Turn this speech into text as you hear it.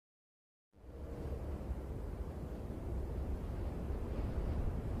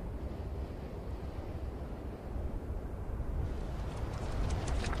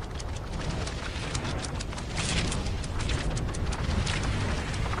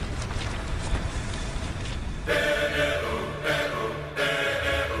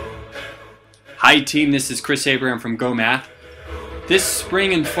Hi team, this is Chris Abraham from GOHmath. This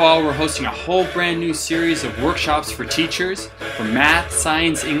spring and fall we're hosting a whole brand new series of workshops for teachers for math,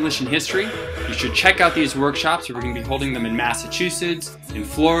 science, English, and history. You should check out these workshops. We're going to be holding them in Massachusetts, in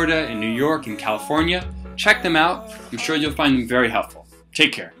Florida, in New York, and California. Check them out. I'm sure you'll find them very helpful.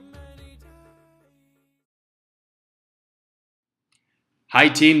 Take care. Hi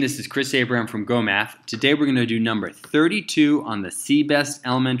team, this is Chris Abraham from GOHmath. Today we're going to do number 32 on the CBEST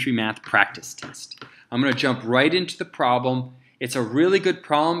Elementary Math Practice Test. I'm going to jump right into the problem. It's a really good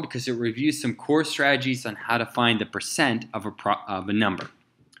problem because it reviews some core strategies on how to find the percent of a number.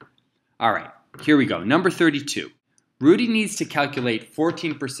 Alright, here we go. Number 32. Rudy needs to calculate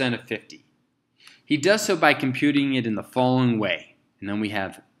 14% of 50. He does so by computing it in the following way. And then we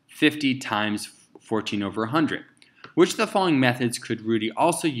have 50 times 14 over 100. Which of the following methods could Rudy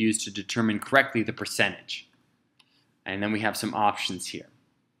also use to determine correctly the percentage? And then we have some options here.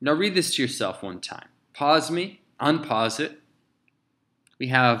 Now read this to yourself one time. Pause me, unpause it. We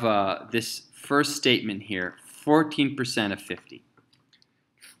have this first statement here, 14% of 50.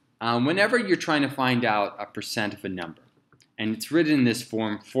 Whenever you're trying to find out a percent of a number, and it's written in this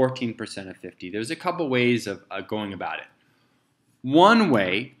form, 14% of 50, there's a couple ways of going about it. One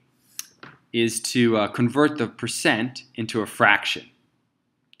way is to convert the percent into a fraction.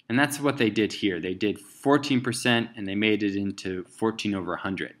 And that's what they did here. They did 14% and they made it into 14 over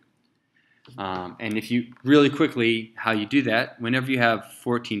 100. And if you really quickly, how you do that, whenever you have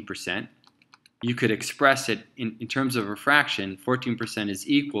 14%, you could express it in terms of a fraction. 14% is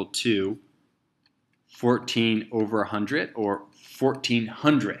equal to 14 over 100 or 14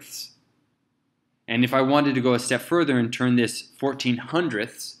 hundredths. And if I wanted to go a step further and turn this 14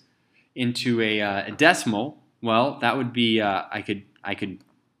 hundredths into a decimal, well, that would be I could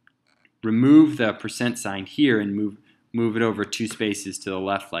remove the percent sign here and move it over 2 spaces to the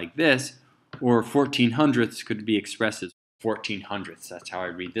left like this, or 14 hundredths could be expressed as 14 hundredths. That's how I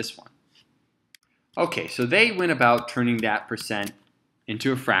read this one. Okay, so they went about turning that percent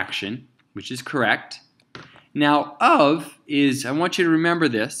into a fraction, which is correct. Now of is, I want you to remember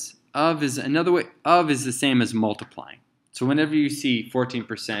this, of is another way, of is the same as multiplying. So whenever you see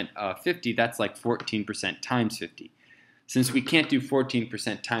 14% of 50, that's like 14% times 50. Since we can't do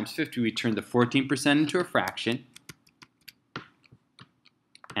 14% times 50, we turn the 14% into a fraction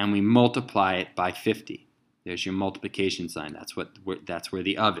and we multiply it by 50. There's your multiplication sign. That's where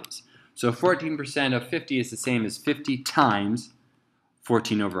the of is. So 14% of 50 is the same as 50 times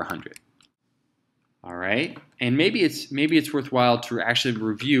 14 over 100. All right, and maybe it's worthwhile to actually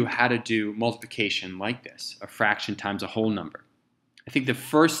review how to do multiplication like this, a fraction times a whole number. I think the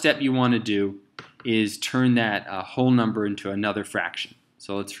first step you want to do is turn that whole number into another fraction.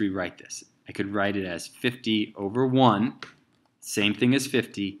 So let's rewrite this. I could write it as 50 over 1, same thing as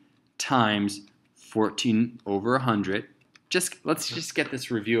 50, times 14 over 100. Let's just get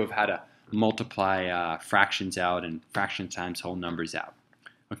this review of how to multiply fractions out and fraction times whole numbers out.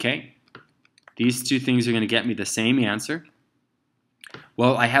 Okay? These two things are going to get me the same answer.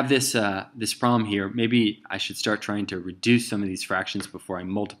 Well, I have this problem here. Maybe I should start trying to reduce some of these fractions before I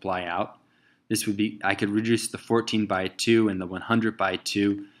multiply out. This would be, I could reduce the 14 by 2 and the 100 by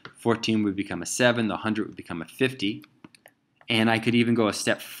 2. 14 would become a 7, the 100 would become a 50. And I could even go a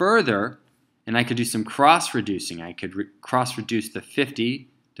step further and I could do some cross-reducing. I could cross-reduce the 50,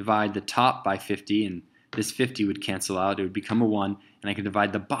 divide the top by 50, and this 50 would cancel out. It would become a 1. And I could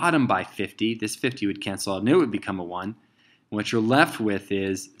divide the bottom by 50. This 50 would cancel out and it would become a 1. And what you're left with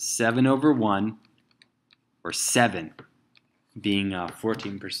is 7 over 1, or 7, being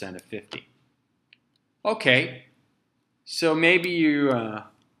 14% of 50. Okay, so maybe you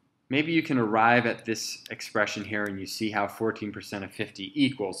can arrive at this expression here and you see how 14% of 50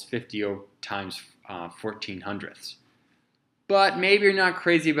 equals 50 times 14 hundredths. But maybe you're not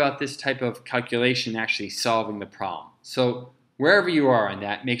crazy about this type of calculation actually solving the problem. So wherever you are on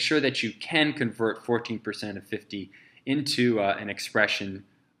that, make sure that you can convert 14% of 50 into an expression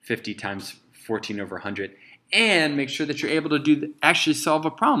 50 times 14 over 100, and make sure that you're able to actually solve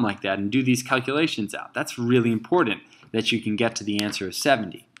a problem like that and do these calculations out. That's really important that you can get to the answer of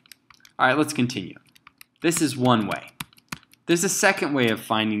 70. All right, let's continue. This is one way. There's a second way of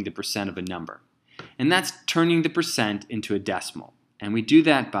finding the percent of a number, and that's turning the percent into a decimal. And we do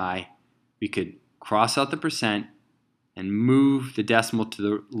that by, we could cross out the percent and move the decimal to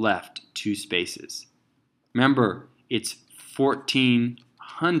the left 2 spaces. Remember, it's 14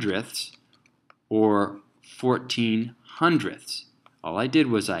 hundredths or 14 hundredths. All I did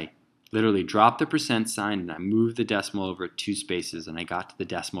was I literally dropped the percent sign and I moved the decimal over 2 spaces and I got to the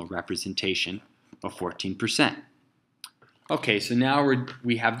decimal representation of 14%. Okay, so now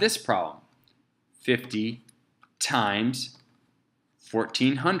we have this problem. 50 times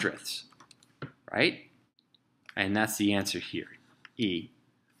 14 hundredths, right? And that's the answer here, E.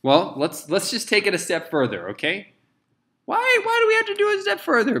 Well, let's just take it a step further, okay? Why do we have to do a step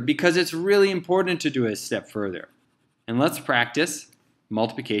further? Because it's really important to do a step further. And let's practice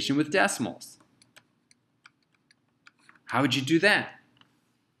multiplication with decimals. How would you do that?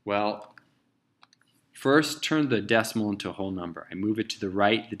 Well, first turn the decimal into a whole number. I move it to the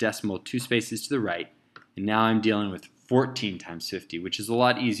right, the decimal 2 spaces to the right, and now I'm dealing with 14 times 50, which is a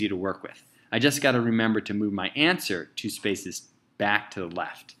lot easier to work with. I just got to remember to move my answer 2 spaces back to the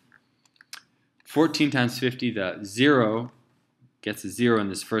left. 14 times 50, the 0 gets a 0 in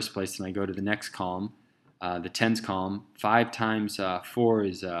this first place, and I go to the next column, the tens column. 5 times 4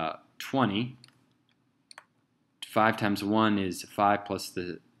 is 20. 5 times 1 is 5 plus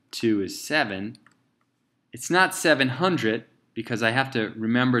the 2 is 7. It's not 700 because I have to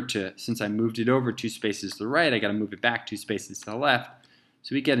remember to, since I moved it over 2 spaces to the right, I got to move it back 2 spaces to the left.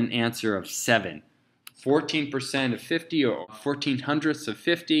 So we get an answer of 7. 14% of 50, or 14 hundredths of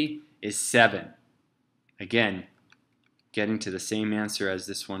 50, is 7. Again, getting to the same answer as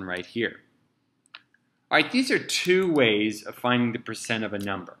this one right here. All right, these are 2 ways of finding the percent of a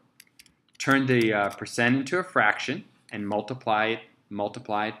number. Turn the percent into a fraction and multiply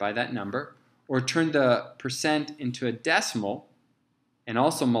it by that number, or turn the percent into a decimal and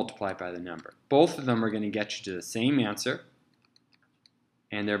also multiply it by the number. Both of them are going to get you to the same answer,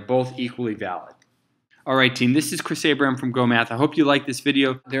 and they're both equally valid. All right, team, this is Chris Abraham from GOHmath. I hope you liked this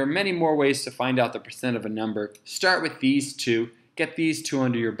video. There are many more ways to find out the percent of a number. Start with these 2. Get these 2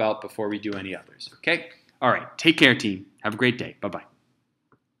 under your belt before we do any others, okay? All right, take care, team. Have a great day. Bye-bye.